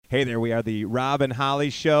Hey there, we are the Rob and Holly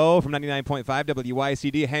Show from 99.5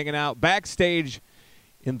 WYCD, hanging out backstage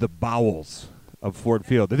in the bowels of Ford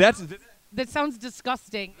Field. That sounds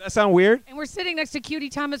disgusting. Does that sound weird? And we're sitting next to cutie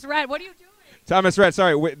Thomas Rhett. What are you doing? Thomas Rhett,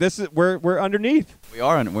 sorry, we're underneath.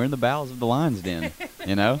 We're in the bowels of the lion's den,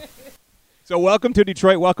 you know? So welcome to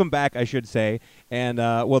Detroit. Welcome back, I should say. And,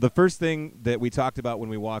 well, the first thing that we talked about when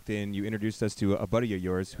we walked in, you introduced us to a buddy of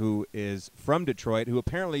yours who is from Detroit, who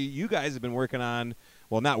apparently you guys have been working on,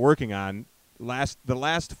 well, not working on, the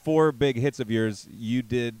last 4 big hits of yours, you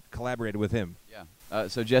collaborated with him. Yeah.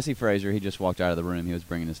 So Jesse Frazier, he just walked out of the room. He was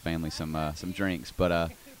bringing his family some drinks.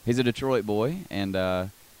 But he's a Detroit boy, and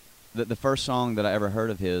the first song that I ever heard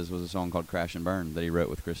of his was a song called Crash and Burn that he wrote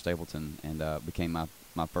with Chris Stapleton, and became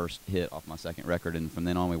my first hit off my second record. And from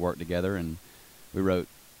then on, we worked together, and we wrote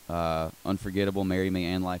Unforgettable, Marry Me,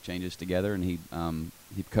 and Life Changes together, and he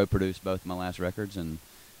co-produced both my last records, and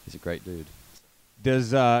he's a great dude.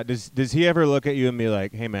 Does he ever look at you and be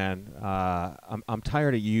like, "Hey man, I'm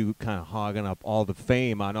tired of you kind of hogging up all the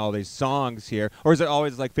fame on all these songs here," or is it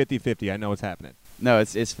always like 50-50? I know what's happening. No,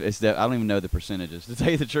 it's I don't even know the percentages, to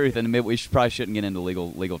tell you the truth, and we probably shouldn't get into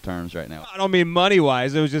legal terms right now. I don't mean money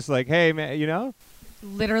wise. It was just like, hey man, you know.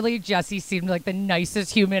 Literally, Jesse seemed like the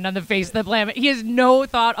nicest human on the face of the planet. He has no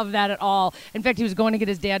thought of that at all. In fact, he was going to get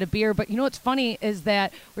his dad a beer. But you know what's funny is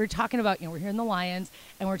that we were talking about, we're here in the Lions,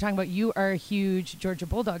 and we're talking about you are a huge Georgia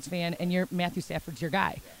Bulldogs fan, and Matthew Stafford's your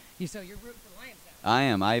guy. So you're rooting for the Lions now. I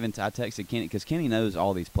am. I texted Kenny, because Kenny knows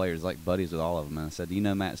all these players, like buddies with all of them. And I said, "Do you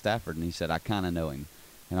know Matt Stafford?" And he said, "I kind of know him."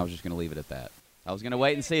 And I was just going to leave it at that. I was going to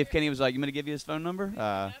wait and see if Kenny was like, "You want me to give you his phone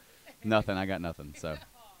number?" Nothing. I got nothing. So.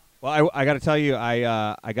 Well, I got to tell you,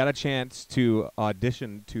 I got a chance to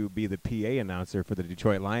audition to be the PA announcer for the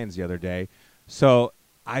Detroit Lions the other day. So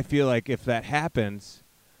I feel like if that happens,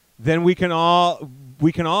 then we can all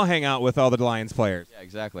hang out with all the Lions players. Yeah,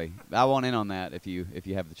 exactly. I want in on that if you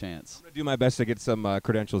have the chance. I'm gonna do my best to get some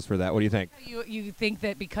credentials for that. What do you think? You think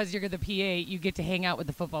that because you're the PA, you get to hang out with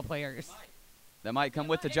the football players? That might come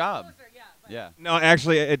with the job. Yeah. No,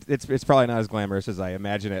 actually, it's probably not as glamorous as I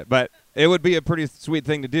imagine it, but it would be a pretty sweet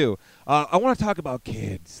thing to do. I want to talk about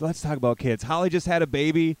kids. Let's talk about kids. Holly just had a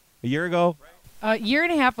baby a year ago. A year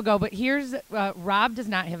and a half ago, but here's Rob does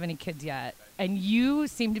not have any kids yet, and you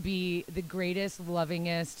seem to be the greatest,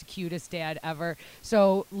 lovingest, cutest dad ever.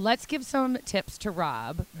 So let's give some tips to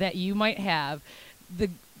Rob that you might have.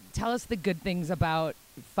 Tell us the good things about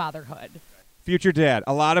fatherhood. Future dad.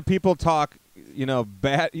 A lot of people talk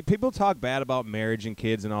bad. People talk bad about marriage and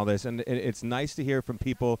kids and all this, and it's nice to hear from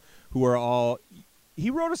people who are all.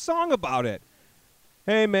 He wrote a song about it.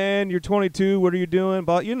 Hey man, you're 22. What are you doing?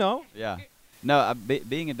 But Yeah. No,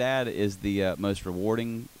 being a dad is the most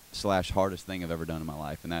rewarding / hardest thing I've ever done in my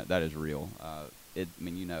life, and that is real. You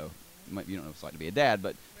don't know what it's like to be a dad,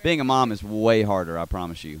 but being a mom is way harder. I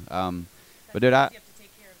promise you. But dude,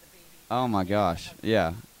 oh my gosh,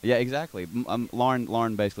 yeah. Yeah, exactly.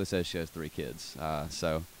 Lauren basically says she has 3 kids,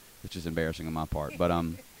 which is embarrassing on my part. But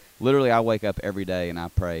literally, I wake up every day and I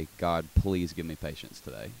pray, God, please give me patience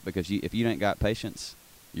today, because if you ain't got patience,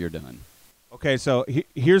 you're done. Okay, so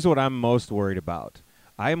here's what I'm most worried about.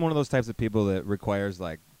 I am one of those types of people that requires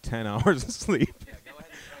like 10 hours of sleep. Yeah, go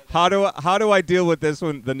ahead. How do I deal with this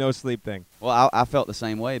one, the no sleep thing? Well, I felt the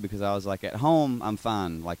same way, because I was like, at home, I'm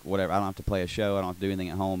fine. Like, whatever. I don't have to play a show. I don't have to do anything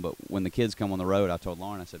at home. But when the kids come on the road, I told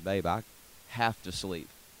Lauren, I said, babe, I have to sleep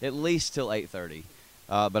at least till 8:30.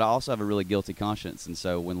 But I also have a really guilty conscience. And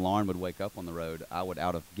so when Lauren would wake up on the road, I would,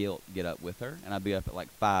 out of guilt, get up with her. And I'd be up at like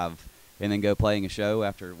 5. And then go playing a show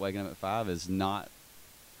after waking up at 5 is not.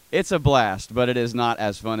 It's a blast, but it is not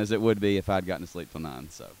as fun as it would be if I'd gotten to sleep till 9.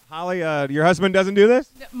 So, Holly, your husband doesn't do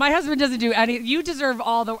this? My husband doesn't do any. You deserve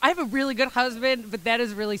all the. I have a really good husband, but that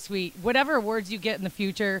is really sweet. Whatever awards you get in the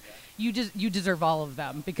future, you deserve all of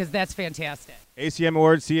them, because that's fantastic. ACM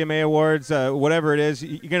awards, CMA awards, whatever it is,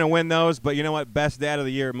 you're gonna win those. But you know what? Best dad of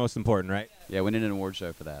the year, most important, right? Yeah, we need an award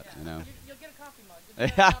show for that. You'll get a coffee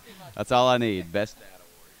mug. That's all I need. Best dad award.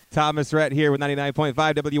 Thomas Rhett here with 99.5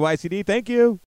 WYCD. Thank you.